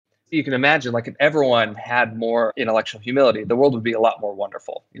you can imagine, like if everyone had more intellectual humility, the world would be a lot more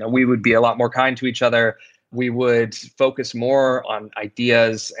wonderful. We would be a lot more kind to each other. We would focus more on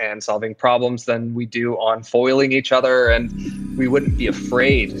ideas and solving problems than we do on foiling each other. And we wouldn't be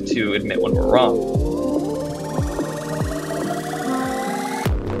afraid to admit when we're wrong.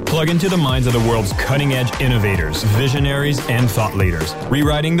 Plug into the minds of the world's cutting-edge innovators, visionaries, and thought leaders,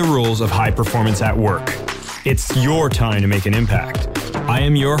 rewriting the rules of high performance at work. It's your time to make an impact. I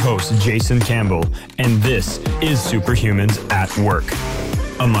am your host, Jason Campbell, and this is Superhumans at Work,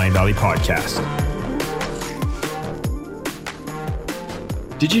 a Mindvalley podcast.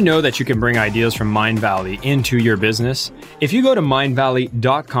 Did you know that you can bring ideas from Mindvalley into your business? If you go to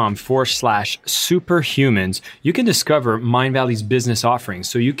mindvalley.com/superhumans, you can discover Mindvalley's business offerings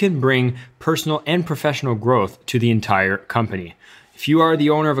so you can bring personal and professional growth to the entire company. If you are the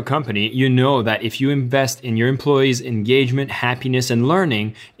owner of a company, you know that if you invest in your employees' engagement, happiness, and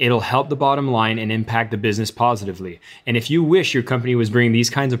learning, it'll help the bottom line and impact the business positively. And if you wish your company was bringing these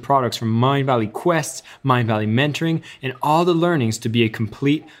kinds of products from Mindvalley Quests, Mindvalley Mentoring, and all the learnings to be a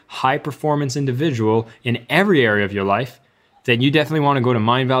complete high-performance individual in every area of your life, then you definitely want to go to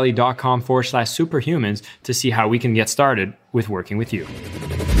mindvalley.com/superhumans to see how we can get started with working with you.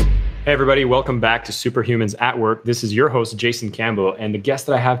 Hey everybody, welcome back to Superhumans at Work. This is your host, Jason Campbell, and the guest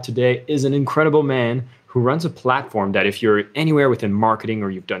that I have today is an incredible man who runs a platform that if you're anywhere within marketing or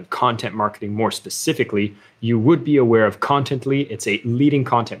you've done content marketing more specifically, you would be aware of Contently. It's a leading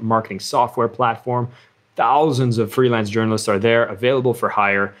content marketing software platform. Thousands of freelance journalists are there, available for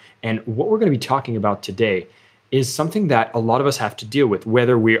hire. And what we're going to be talking about today is something that a lot of us have to deal with,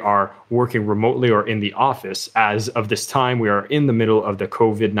 whether we are working remotely or in the office. As of this time, we are in the middle of the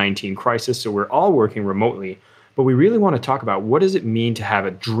COVID-19 crisis, so we're all working remotely. But we really want to talk about what does it mean to have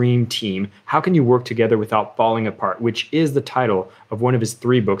a dream team? How can you work together without falling apart, which is the title of one of his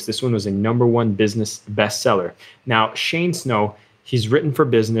 3 books. This one was a #1 business bestseller. Now, Shane Snow, he's written for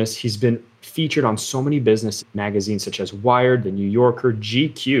business. He's been featured on so many business magazines such as Wired, The New Yorker,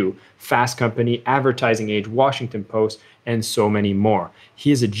 GQ, Fast Company, Advertising Age, Washington Post, and so many more.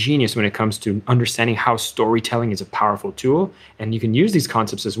 He is a genius when it comes to understanding how storytelling is a powerful tool, and you can use these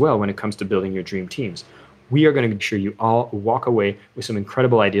concepts as well when it comes to building your dream teams. We are going to make sure you all walk away with some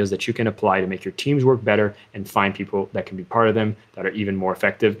incredible ideas that you can apply to make your teams work better and find people that can be part of them that are even more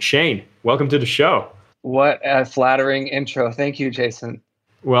effective. Shane, welcome to the show. What a flattering intro. Thank you, Jason.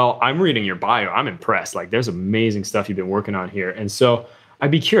 Well, I'm reading your bio. I'm impressed. Like, there's amazing stuff you've been working on here. And so I'd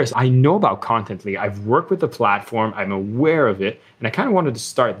be curious. I know about Contently. I've worked with the platform. I'm aware of it. And I kind of wanted to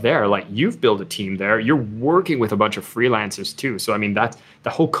start there. Like, you've built a team there. You're working with a bunch of freelancers too. So, I mean, that's the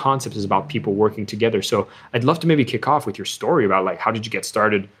whole concept is about people working together. So I'd love to maybe kick off with your story about like, how did you get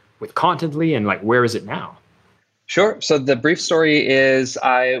started with Contently and like, where is it now? Sure. So the brief story is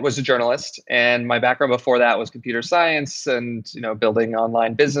I was a journalist, and my background before that was computer science and, building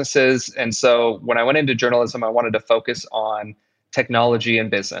online businesses. And so when I went into journalism, I wanted to focus on technology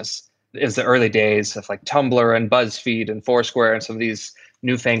and business. It was the early days of like Tumblr and BuzzFeed and Foursquare and some of these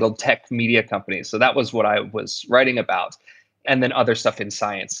newfangled tech media companies. So that was what I was writing about, and then other stuff in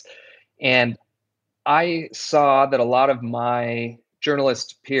science. And I saw that a lot of my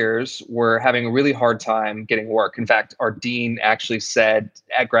journalist peers were having a really hard time getting work. In fact, our dean actually said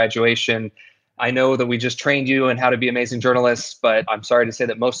at graduation, "I know that we just trained you in how to be amazing journalists, but I'm sorry to say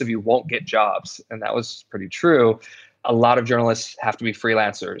that most of you won't get jobs." And that was pretty true. A lot of journalists have to be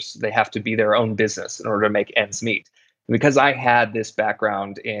freelancers. They have to be their own business in order to make ends meet. And because I had this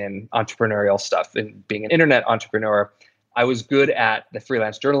background in entrepreneurial stuff and being an internet entrepreneur, I was good at the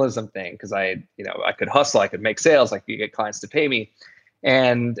freelance journalism thing because I could hustle, I could make sales, I could get clients to pay me,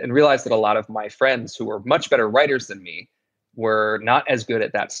 and realized that a lot of my friends who were much better writers than me were not as good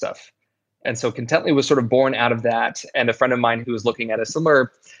at that stuff. And so Contently was sort of born out of that. And a friend of mine who was looking at a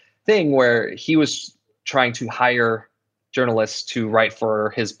similar thing where he was trying to hire journalists to write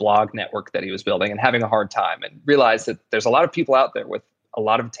for his blog network that he was building and having a hard time, and realized that there's a lot of people out there with a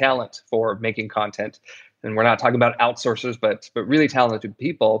lot of talent for making content. And we're not talking about outsourcers, but really talented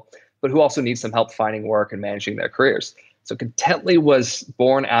people, but who also need some help finding work and managing their careers. So Contently was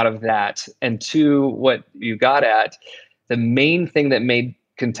born out of that. And to what you got at, the main thing that made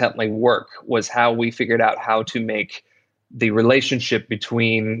Contently work was how we figured out how to make the relationship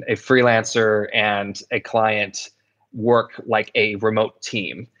between a freelancer and a client work like a remote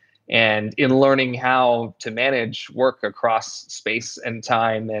team. And in learning how to manage work across space and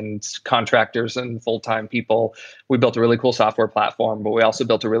time and contractors and full-time people, we built a really cool software platform, but we also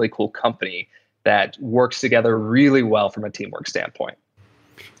built a really cool company that works together really well from a teamwork standpoint.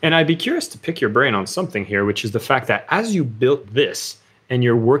 And I'd be curious to pick your brain on something here, which is the fact that as you built this and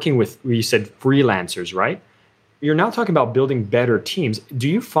you're working with, you said freelancers, right? You're now talking about building better teams. Do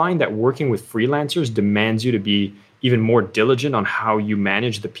you find that working with freelancers demands you to be even more diligent on how you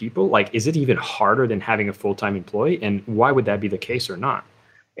manage the people? Like, is it even harder than having a full-time employee? And why would that be the case or not?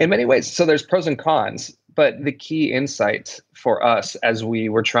 In many ways. So there's pros and cons, but the key insight for us as we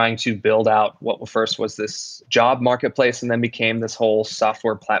were trying to build out what first was this job marketplace and then became this whole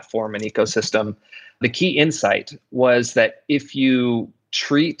software platform and ecosystem, the key insight was that if you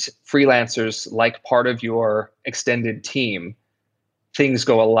treat freelancers like part of your extended team, things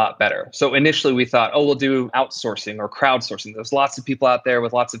go a lot better. So initially we thought, oh, we'll do outsourcing or crowdsourcing. There's lots of people out there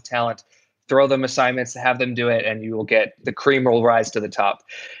with lots of talent. Throw them assignments, have them do it, and you will get the cream will rise to the top.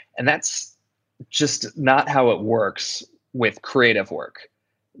 And that's just not how it works with creative work.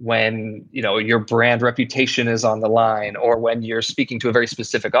 When your brand reputation is on the line, or when you're speaking to a very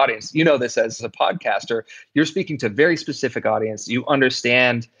specific audience, this as a podcaster, you're speaking to a very specific audience. You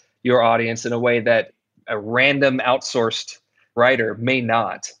understand your audience in a way that a random outsourced writer may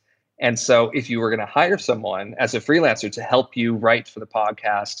not. And so if you were going to hire someone as a freelancer to help you write for the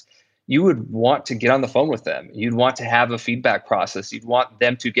podcast, you would want to get on the phone with them. You'd want to have a feedback process. You'd want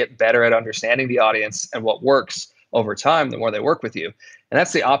them to get better at understanding the audience and what works over time the more they work with you. And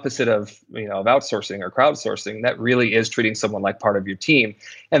that's the opposite of outsourcing or crowdsourcing. That really is treating someone like part of your team.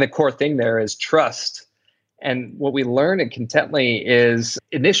 And the core thing there is trust. And what we learned at Contently is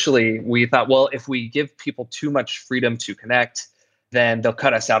initially we thought, well, if we give people too much freedom to connect, then they'll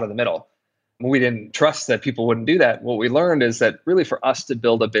cut us out of the middle. We didn't trust that people wouldn't do that. What we learned is that really for us to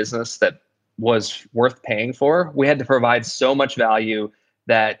build a business that was worth paying for, we had to provide so much value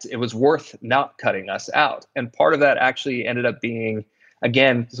that it was worth not cutting us out. And part of that actually ended up being,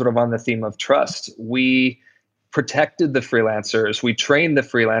 again, sort of on the theme of trust. We protected the freelancers. We trained the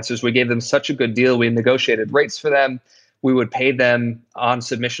freelancers. We gave them such a good deal. We negotiated rates for them. We would pay them on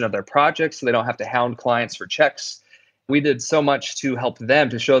submission of their projects so they don't have to hound clients for checks. We did so much to help them,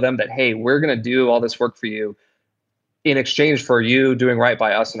 to show them that, hey, we're going to do all this work for you in exchange for you doing right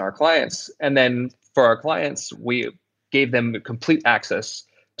by us and our clients. And then for our clients, we gave them complete access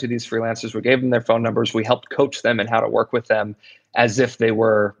to these freelancers. We gave them their phone numbers. We helped coach them in how to work with them as if they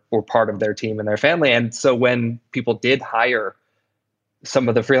were part of their team and their family. And so when people did hire some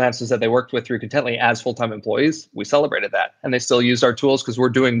of the freelancers that they worked with through Contently as full-time employees, we celebrated that. And they still used our tools because we're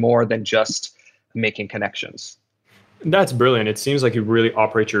doing more than just making connections. That's brilliant. It seems like you really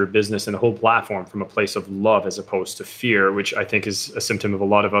operate your business and the whole platform from a place of love as opposed to fear, which I think is a symptom of a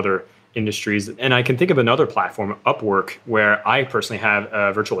lot of other industries. And I can think of another platform, Upwork, where I personally have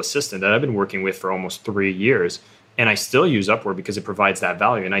a virtual assistant that I've been working with for almost 3 years. And I still use Upwork because it provides that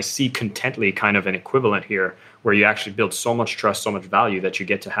value. And I see Contently kind of an equivalent here where you actually build so much trust, so much value that you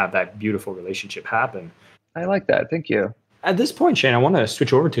get to have that beautiful relationship happen. I like that. Thank you. At this point, Shane, I want to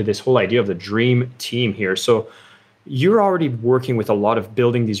switch over to this whole idea of the dream team here. So you're already working with a lot of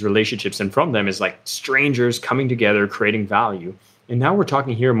building these relationships, and from them is like strangers coming together, creating value. And now we're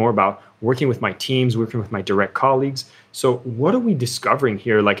talking here more about working with my teams, working with my direct colleagues. So what are we discovering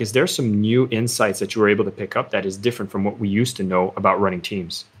here? Like, is there some new insights that you were able to pick up that is different from what we used to know about running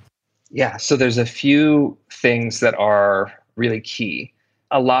teams? Yeah, so there's a few things that are really key.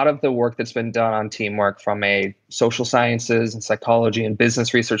 A lot of the work that's been done on teamwork from a social sciences and psychology and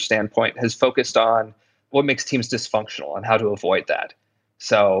business research standpoint has focused on what makes teams dysfunctional and how to avoid that.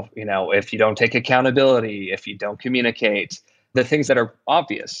 So, if you don't take accountability, if you don't communicate, the things that are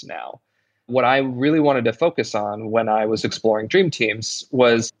obvious now. What I really wanted to focus on when I was exploring dream teams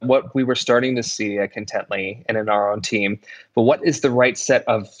was what we were starting to see at Contently and in our own team. But what is the right set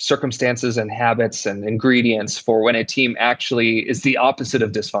of circumstances and habits and ingredients for when a team actually is the opposite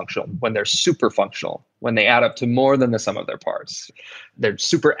of dysfunctional, when they're super functional, when they add up to more than the sum of their parts. They're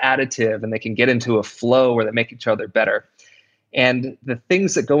super additive and they can get into a flow where they make each other better. And the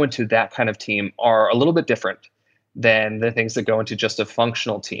things that go into that kind of team are a little bit different than the things that go into just a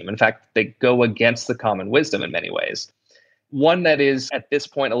functional team. In fact, they go against the common wisdom in many ways. One that is at this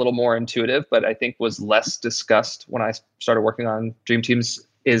point a little more intuitive, but I think was less discussed when I started working on dream teams,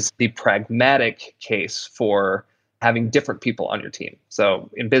 is the pragmatic case for having different people on your team. So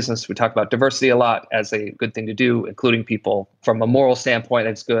in business, we talk about diversity a lot as a good thing to do, including people from a moral standpoint.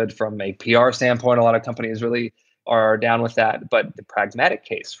 It's good from a PR standpoint. A lot of companies really are down with that. But the pragmatic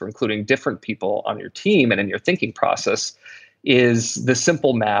case for including different people on your team and in your thinking process is the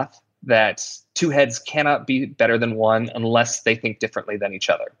simple math that two heads cannot be better than one unless they think differently than each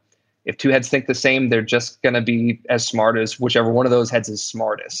other. If two heads think the same, they're just going to be as smart as whichever one of those heads is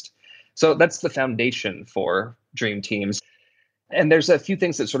smartest. So that's the foundation for dream teams. And there's a few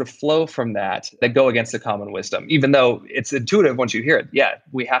things that sort of flow from that go against the common wisdom, even though it's intuitive once you hear it. Yeah,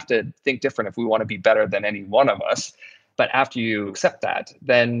 we have to think different if we want to be better than any one of us. But after you accept that,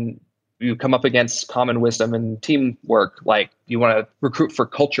 then you come up against common wisdom and teamwork, like you want to recruit for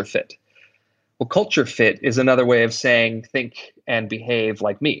culture fit. Well, culture fit is another way of saying think and behave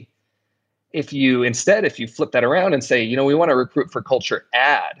like me. If you flip that around and say, we want to recruit for culture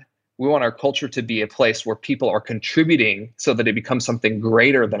add, we want our culture to be a place where people are contributing so that it becomes something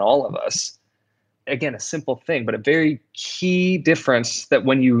greater than all of us. Again, a simple thing, but a very key difference that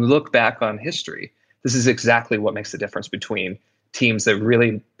when you look back on history, this is exactly what makes the difference between teams that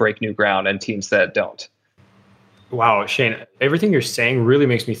really break new ground and teams that don't. Wow, Shane, everything you're saying really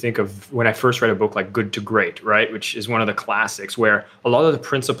makes me think of when I first read a book like Good to Great, right? Which is one of the classics where a lot of the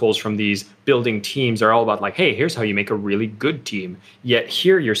principles from these building teams are all about like, hey, here's how you make a really good team. Yet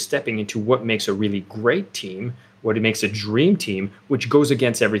here you're stepping into what makes a really great team, what it makes a dream team, which goes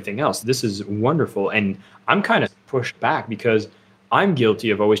against everything else. This is wonderful. And I'm kind of pushed back because I'm guilty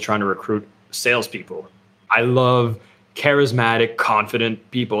of always trying to recruit salespeople. I love charismatic,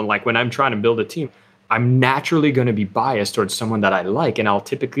 confident people. And like when I'm trying to build a team, I'm naturally going to be biased towards someone that I like, and I'll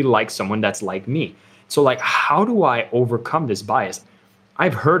typically like someone that's like me. So like, how do I overcome this bias?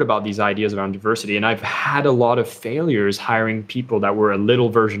 I've heard about these ideas around diversity, and I've had a lot of failures hiring people that were a little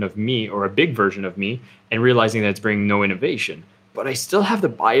version of me or a big version of me and realizing that it's bringing no innovation. But I still have the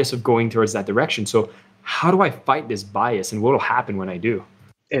bias of going towards that direction. So how do I fight this bias, and what will happen when I do?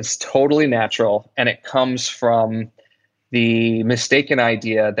 It's totally natural, and it comes from the mistaken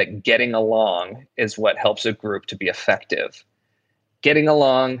idea that getting along is what helps a group to be effective. Getting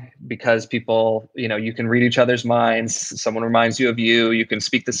along because people, you can read each other's minds, someone reminds you of you, you can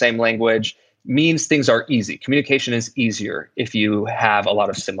speak the same language, means things are easy. Communication is easier if you have a lot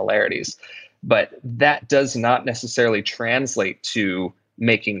of similarities. But that does not necessarily translate to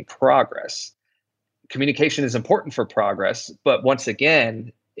making progress. Communication is important for progress, but once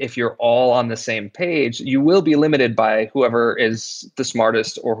again, if you're all on the same page, you will be limited by whoever is the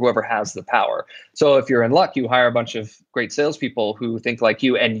smartest or whoever has the power. So if you're in luck, you hire a bunch of great salespeople who think like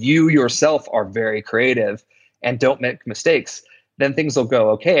you, and you yourself are very creative and don't make mistakes, then things will go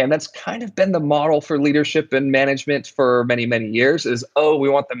okay. And that's kind of been the model for leadership and management for many, many years is, we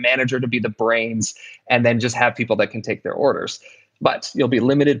want the manager to be the brains and then just have people that can take their orders. But you'll be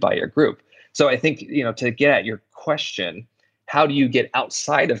limited by your group. So I think, to get at your question, how do you get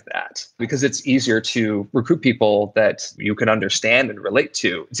outside of that? Because it's easier to recruit people that you can understand and relate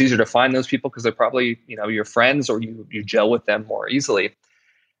to. It's easier to find those people because they're probably, your friends, or you gel with them more easily.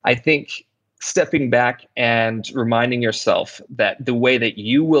 I think stepping back and reminding yourself that the way that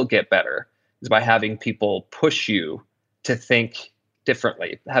you will get better is by having people push you to think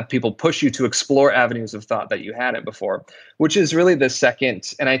differently, have people push you to explore avenues of thought that you hadn't before, which is really the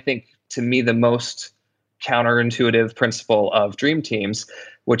second, and I think to me, the most counterintuitive principle of dream teams,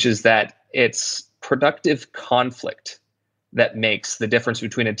 which is that it's productive conflict that makes the difference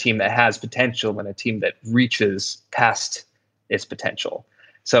between a team that has potential and a team that reaches past its potential.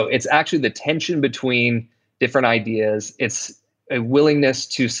 So it's actually the tension between different ideas. It's a willingness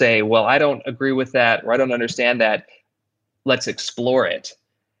to say, well, I don't agree with that, or I don't understand that. Let's explore it.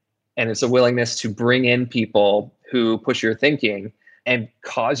 And it's a willingness to bring in people who push your thinking and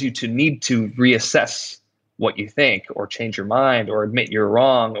cause you to need to reassess what you think, or change your mind, or admit you're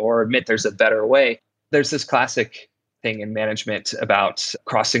wrong, or admit there's a better way. There's this classic thing in management about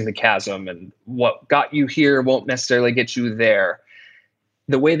crossing the chasm, and what got you here won't necessarily get you there.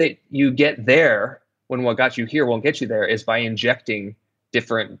 The way that you get there when what got you here won't get you there is by injecting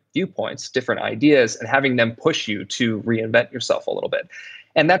different viewpoints, different ideas, and having them push you to reinvent yourself a little bit.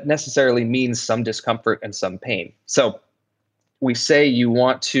 And that necessarily means some discomfort and some pain. So we say you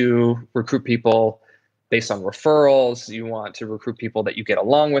want to recruit people based on referrals, you want to recruit people that you get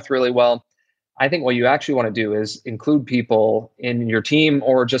along with really well. I think what you actually want to do is include people in your team,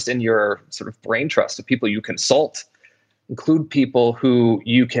 or just in your sort of brain trust of people you consult. Include people who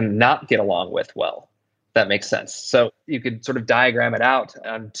you cannot get along with well. That makes sense. So you could sort of diagram it out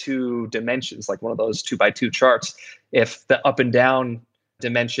on 2 dimensions, like one of those 2x2 charts. If the up and down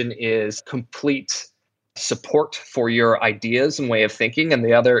dimension is complete support for your ideas and way of thinking, and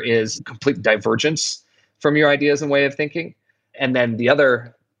the other is complete divergence from your ideas and way of thinking. And then the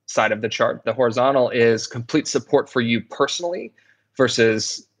other side of the chart, the horizontal, is complete support for you personally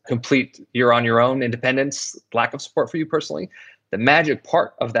versus complete you're on your own independence, lack of support for you personally. The magic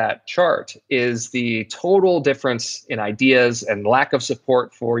part of that chart is the total difference in ideas and lack of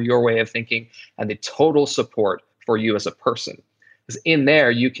support for your way of thinking, and the total support for you as a person. Because in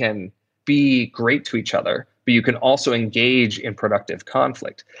there, you can be great to each other, but but you can also engage in productive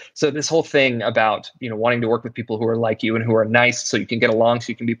conflict. So this whole thing about, wanting to work with people who are like you and who are nice so you can get along, so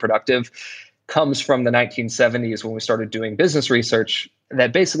you can be productive, comes from the 1970s when we started doing business research,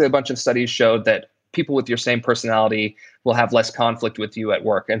 that basically a bunch of studies showed that people with your same personality will have less conflict with you at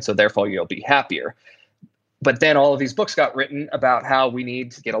work, and so therefore you'll be happier. But then all of these books got written about how we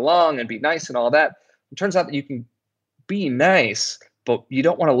need to get along and be nice and all that. It turns out that you can be nice, but you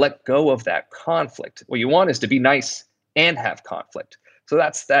don't want to let go of that conflict. What you want is to be nice and have conflict. So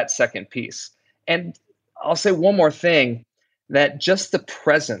that's that second piece. And I'll say one more thing, that just the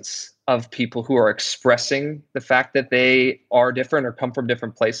presence of people who are expressing the fact that they are different or come from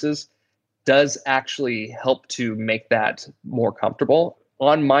different places does actually help to make that more comfortable.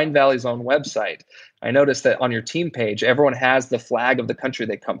 On Mindvalley's own website, I noticed that on your team page, everyone has the flag of the country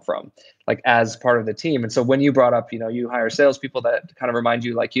they come from, like as part of the team. And so when you brought up, you hire salespeople that kind of remind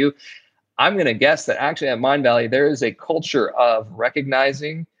you like you, I'm going to guess that actually at Mindvalley, there is a culture of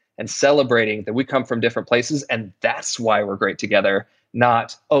recognizing and celebrating that we come from different places. And that's why we're great together.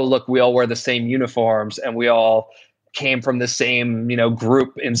 Not, oh, look, we all wear the same uniforms and we all came from the same,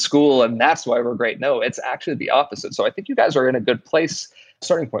 group in school, and that's why we're great. No, it's actually the opposite. So I think you guys are in a good place,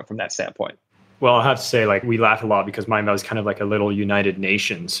 starting point from that standpoint. Well, I'll have to say, we laugh a lot because Mindvalley is kind of like a little United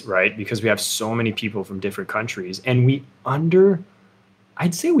Nations, right? Because we have so many people from different countries, and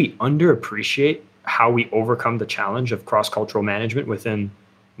I'd say we underappreciate how we overcome the challenge of cross-cultural management within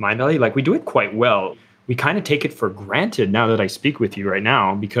Mindvalley. We do it quite well. We kind of take it for granted now that I speak with you right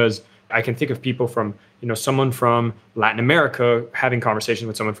now, because I can think of people from, someone from Latin America having conversation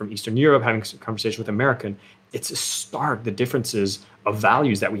with someone from Eastern Europe, having conversation with American. It's stark, the differences of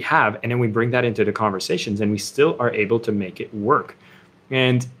values that we have. And then we bring that into the conversations and we still are able to make it work.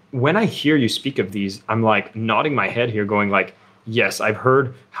 And when I hear you speak of these, I'm nodding my head here going yes, I've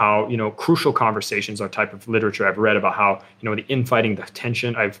heard how, crucial conversations are type of literature. I've read about how, the infighting, the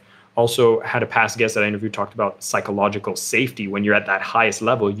tension. I've also had a past guest that I interviewed talked about psychological safety. When you're at that highest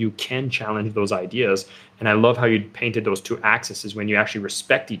level, you can challenge those ideas. And I love how you painted those two axes, when you actually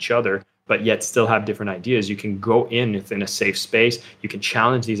respect each other, but yet still have different ideas. You can go in within a safe space. You can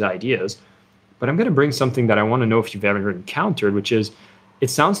challenge these ideas. But I'm going to bring something that I want to know if you've ever encountered, which is, it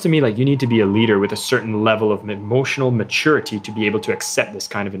sounds to me like you need to be a leader with a certain level of emotional maturity to be able to accept this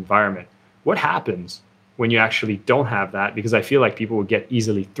kind of environment. What happens when you actually don't have that? Because I feel like people will get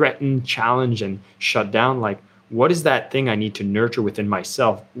easily threatened, challenged, and shut down. What is that thing I need to nurture within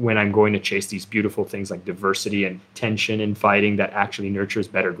myself when I'm going to chase these beautiful things like diversity and tension and fighting that actually nurtures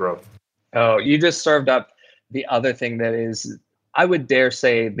better growth? Oh, you just served up the other thing that is, I would dare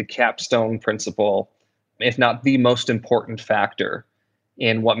say, the capstone principle, if not the most important factor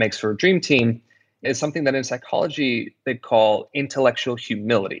in what makes for a dream team, is something that in psychology they call intellectual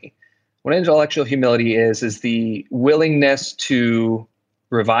humility. What intellectual humility is the willingness to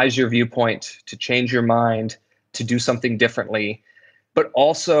revise your viewpoint, to change your mind, to do something differently, but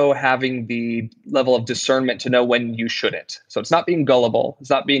also having the level of discernment to know when you shouldn't. So it's not being gullible. It's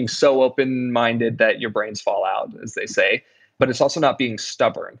not being so open-minded that your brains fall out, as they say, but it's also not being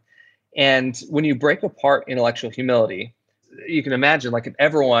stubborn. And when you break apart intellectual humility, you can imagine, if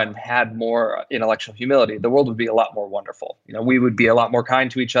everyone had more intellectual humility, the world would be a lot more wonderful. We would be a lot more kind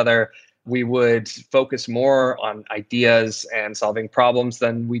to each other. We would focus more on ideas and solving problems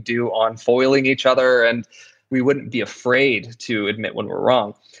than we do on foiling each other. And we wouldn't be afraid to admit when we're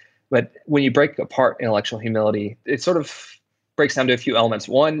wrong. But when you break apart intellectual humility, it sort of breaks down to a few elements.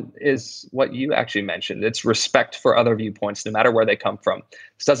 One is what you actually mentioned. It's respect for other viewpoints, no matter where they come from.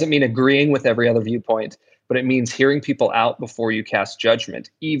 This doesn't mean agreeing with every other viewpoint, but it means hearing people out before you cast judgment,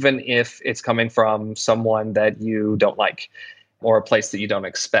 even if it's coming from someone that you don't like or a place that you don't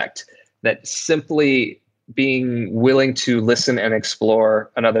expect. That simply being willing to listen and explore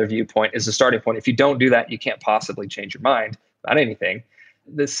another viewpoint is a starting point. If you don't do that, you can't possibly change your mind about anything.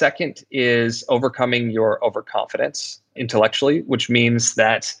 The second is overcoming your overconfidence intellectually, which means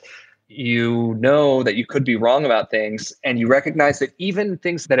that you know that you could be wrong about things, and you recognize that even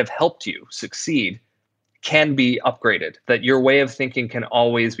things that have helped you succeed can be upgraded, that your way of thinking can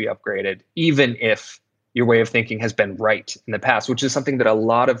always be upgraded, even if your way of thinking has been right in the past, which is something that a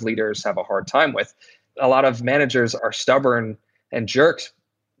lot of leaders have a hard time with. A lot of managers are stubborn and jerks,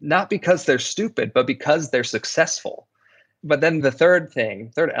 not because they're stupid, but because they're successful. But then the third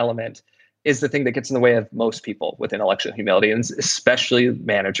element, is the thing that gets in the way of most people with intellectual humility, and especially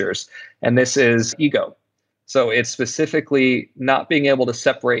managers. And this is ego. So it's specifically not being able to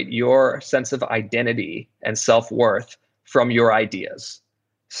separate your sense of identity and self-worth from your ideas.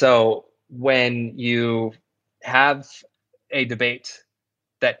 So when you have a debate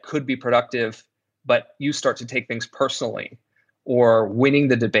that could be productive, but you start to take things personally, or winning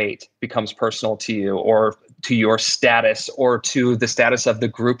the debate becomes personal to you, or to your status, or to the status of the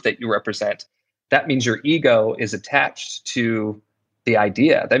group that you represent, that means your ego is attached to the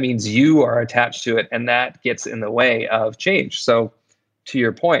idea. That means you are attached to it, and that gets in the way of change. So, to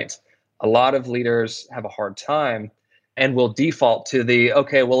your point, a lot of leaders have a hard time and will default to the,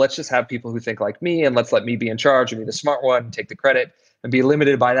 okay, well, let's just have people who think like me, and let's let me be in charge and be the smart one and take the credit and be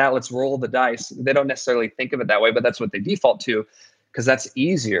limited by that. Let's roll the dice. They don't necessarily think of it that way, but that's what they default to, because that's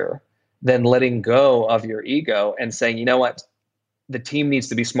easier than letting go of your ego and saying, you know what, the team needs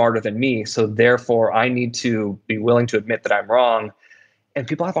to be smarter than me. So therefore, I need to be willing to admit that I'm wrong. And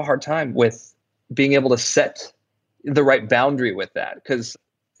people have a hard time with being able to set the right boundary with that, because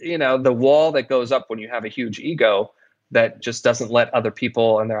the wall that goes up when you have a huge ego that just doesn't let other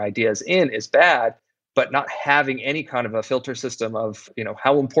people and their ideas in is bad. But not having any kind of a filter system of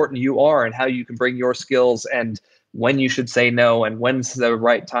how important you are and how you can bring your skills and when you should say no and when's the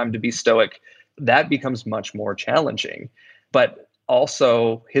right time to be stoic, that becomes much more challenging. But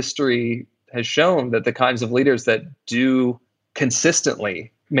also, history has shown that the kinds of leaders that do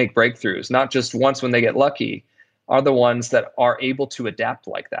consistently make breakthroughs, not just once when they get lucky, are the ones that are able to adapt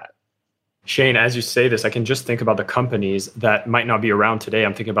like that. Shane, as you say this, I can just think about the companies that might not be around today.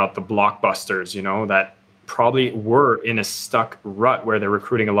 I'm thinking about the blockbusters, that probably were in a stuck rut where they're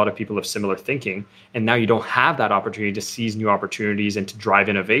recruiting a lot of people of similar thinking. And now you don't have that opportunity to seize new opportunities and to drive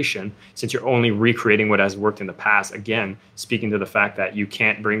innovation, since you're only recreating what has worked in the past. Again, speaking to the fact that you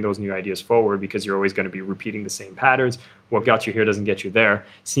can't bring those new ideas forward because you're always going to be repeating the same patterns. What got you here doesn't get you there.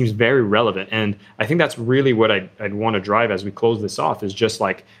 Seems very relevant. And I think that's really what I'd want to drive as we close this off, is just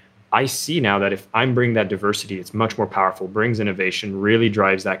like, I see now that if I'm bringing that diversity, it's much more powerful, brings innovation, really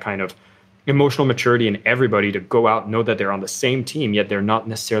drives that kind of emotional maturity in everybody to go out and know that they're on the same team, yet they're not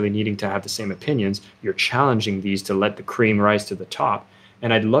necessarily needing to have the same opinions. You're challenging these to let the cream rise to the top.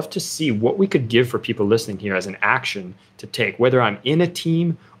 And I'd love to see what we could give for people listening here as an action to take, whether I'm in a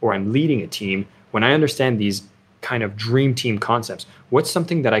team or I'm leading a team. When I understand these kind of dream team concepts, what's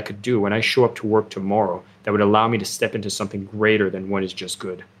something that I could do when I show up to work tomorrow that would allow me to step into something greater than what is just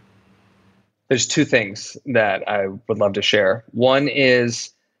good? There's two things that I would love to share. One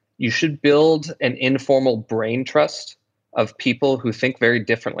is you should build an informal brain trust of people who think very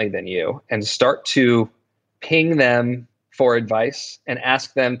differently than you, and start to ping them for advice and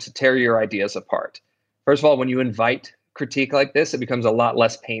ask them to tear your ideas apart. First of all, when you invite critique like this, it becomes a lot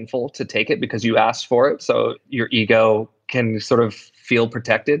less painful to take it because you asked for it. So your ego can sort of feel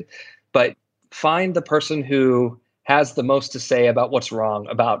protected. But find the person who has the most to say about what's wrong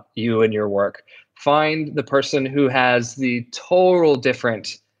about you and your work. Find the person who has the total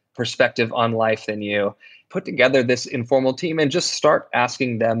different perspective on life than you. Put together this informal team and just start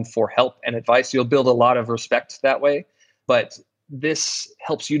asking them for help and advice. You'll build a lot of respect that way, but this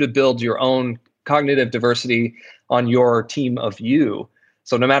helps you to build your own cognitive diversity on your team of you.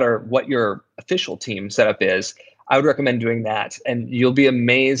 So no matter what your official team setup is, I would recommend doing that. And you'll be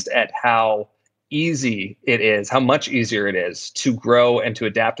amazed at how easy it is, how much easier it is to grow and to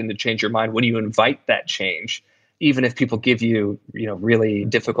adapt and to change your mind when you invite that change, even if people give you, really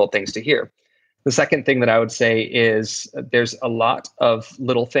difficult things to hear. The second thing that I would say is there's a lot of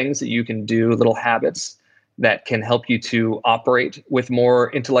little things that you can do, little habits that can help you to operate with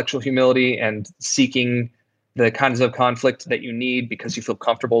more intellectual humility and seeking the kinds of conflict that you need because you feel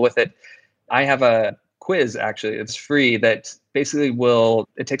comfortable with it. I have a quiz, actually, it's free, that basically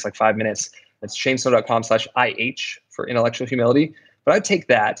it takes like 5 minutes. It's shanesnow.com/IH for intellectual humility. But I'd take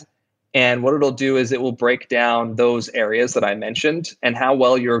that, and what it'll do is it will break down those areas that I mentioned and how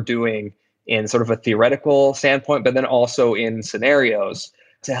well you're doing in sort of a theoretical standpoint, but then also in scenarios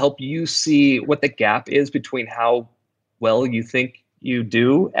to help you see what the gap is between how well you think you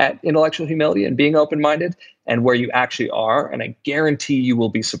do at intellectual humility and being open-minded and where you actually are. And I guarantee you will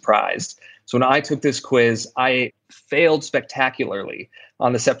be surprised. So when I took this quiz, I failed spectacularly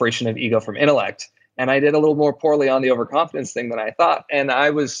on the separation of ego from intellect. And I did a little more poorly on the overconfidence thing than I thought. And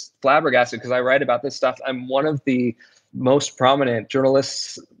I was flabbergasted because I write about this stuff. I'm one of the most prominent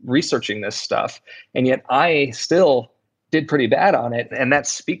journalists researching this stuff. And yet I still did pretty bad on it. And that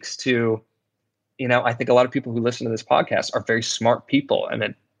speaks to, I think a lot of people who listen to this podcast are very smart people.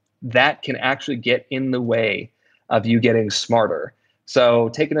 And that can actually get in the way of you getting smarter. So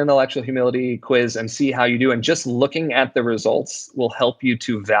take an intellectual humility quiz and see how you do. And just looking at the results will help you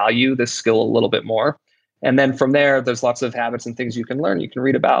to value this skill a little bit more. And then from there, there's lots of habits and things you can learn, you can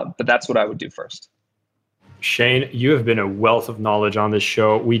read about. But that's what I would do first. Shane, you have been a wealth of knowledge on this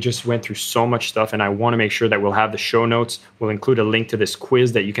show. We just went through so much stuff, and I want to make sure that we'll have the show notes. We'll include a link to this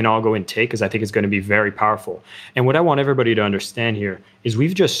quiz that you can all go and take, because I think it's going to be very powerful. And what I want everybody to understand here is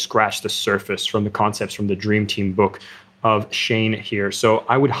we've just scratched the surface from the concepts from the Dream Team book of Shane here. So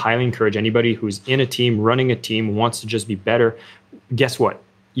I would highly encourage anybody who's in a team, running a team, wants to just be better. Guess what?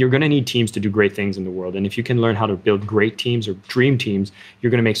 You're going to need teams to do great things in the world. And if you can learn how to build great teams or dream teams, you're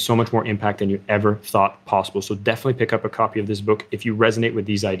going to make so much more impact than you ever thought possible. So definitely pick up a copy of this book if you resonate with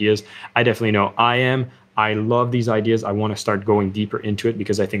these ideas. I definitely know I am. I love these ideas. I want to start going deeper into it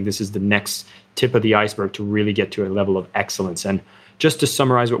because I think this is the next tip of the iceberg to really get to a level of excellence. And just to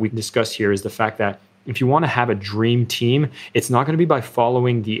summarize what we discussed here is the fact that if you want to have a dream team, it's not going to be by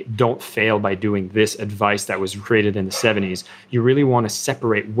following the don't fail by doing this advice that was created in the 70s. You really want to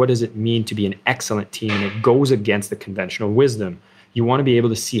separate what does it mean to be an excellent team, and it goes against the conventional wisdom. You want to be able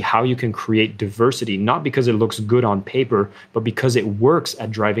to see how you can create diversity, not because it looks good on paper, but because it works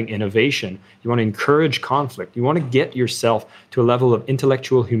at driving innovation. You want to encourage conflict. You want to get yourself to a level of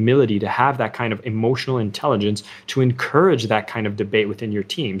intellectual humility to have that kind of emotional intelligence to encourage that kind of debate within your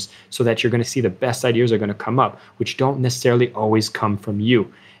teams so that you're going to see the best ideas are going to come up, which don't necessarily always come from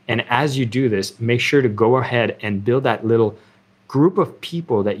you. And as you do this, make sure to go ahead and build that little group of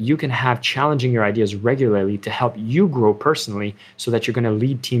people that you can have challenging your ideas regularly to help you grow personally so that you're going to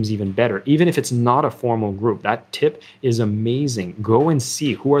lead teams even better. Even if it's not a formal group, that tip is amazing. Go and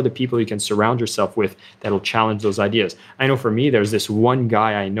see who are the people you can surround yourself with that'll challenge those ideas. I know for me, there's this one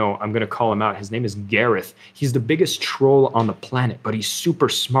guy I know, I'm going to call him out. His name is Gareth. He's the biggest troll on the planet, but he's super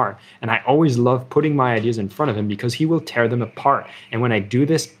smart. And I always love putting my ideas in front of him because he will tear them apart. And when I do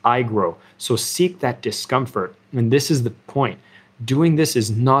this, I grow. So seek that discomfort. And this is the point. Doing this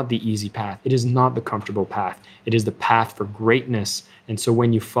is not the easy path. It is not the comfortable path. It is the path for greatness. And so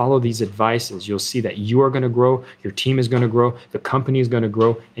when you follow these advices, you'll see that you are going to grow, your team is going to grow, the company is going to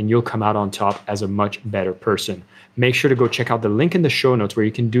grow, and you'll come out on top as a much better person. Make sure to go check out the link in the show notes where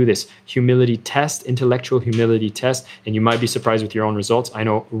you can do this humility test, intellectual humility test, and you might be surprised with your own results. I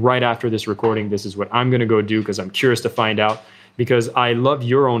know right after this recording, this is what I'm going to go do because I'm curious to find out, because I love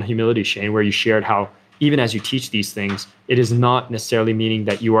your own humility, Shane, where you shared how even as you teach these things, it is not necessarily meaning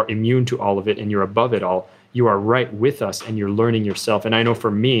that you are immune to all of it and you're above it all. You are right with us and you're learning yourself. And I know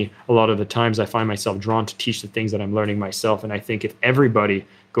for me, a lot of the times I find myself drawn to teach the things that I'm learning myself. And I think if everybody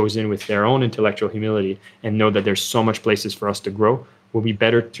goes in with their own intellectual humility and know that there's so much places for us to grow, we'll be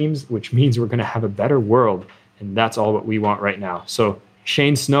better teams, which means we're going to have a better world. And that's all what we want right now. So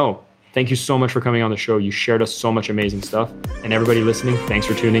Shane Snow, thank you so much for coming on the show. You shared us so much amazing stuff. And everybody listening, thanks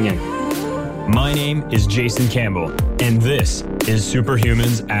for tuning in. My name is Jason Campbell, and this is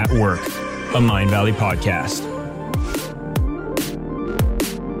Superhumans at Work, a Mindvalley podcast.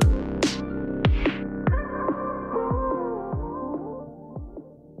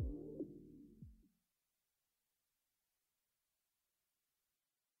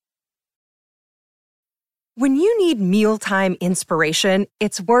 When you need mealtime inspiration,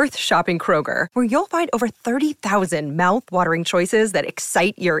 it's worth shopping Kroger, where you'll find over 30,000 mouth-watering choices that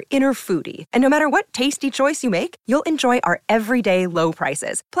excite your inner foodie. And no matter what tasty choice you make, you'll enjoy our everyday low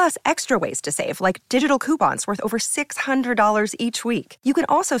prices, plus extra ways to save, like digital coupons worth over $600 each week. You can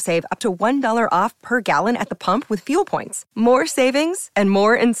also save up to $1 off per gallon at the pump with fuel points. More savings and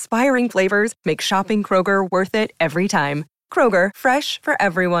more inspiring flavors make shopping Kroger worth it every time. Kroger, fresh for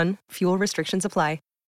everyone. Fuel restrictions apply.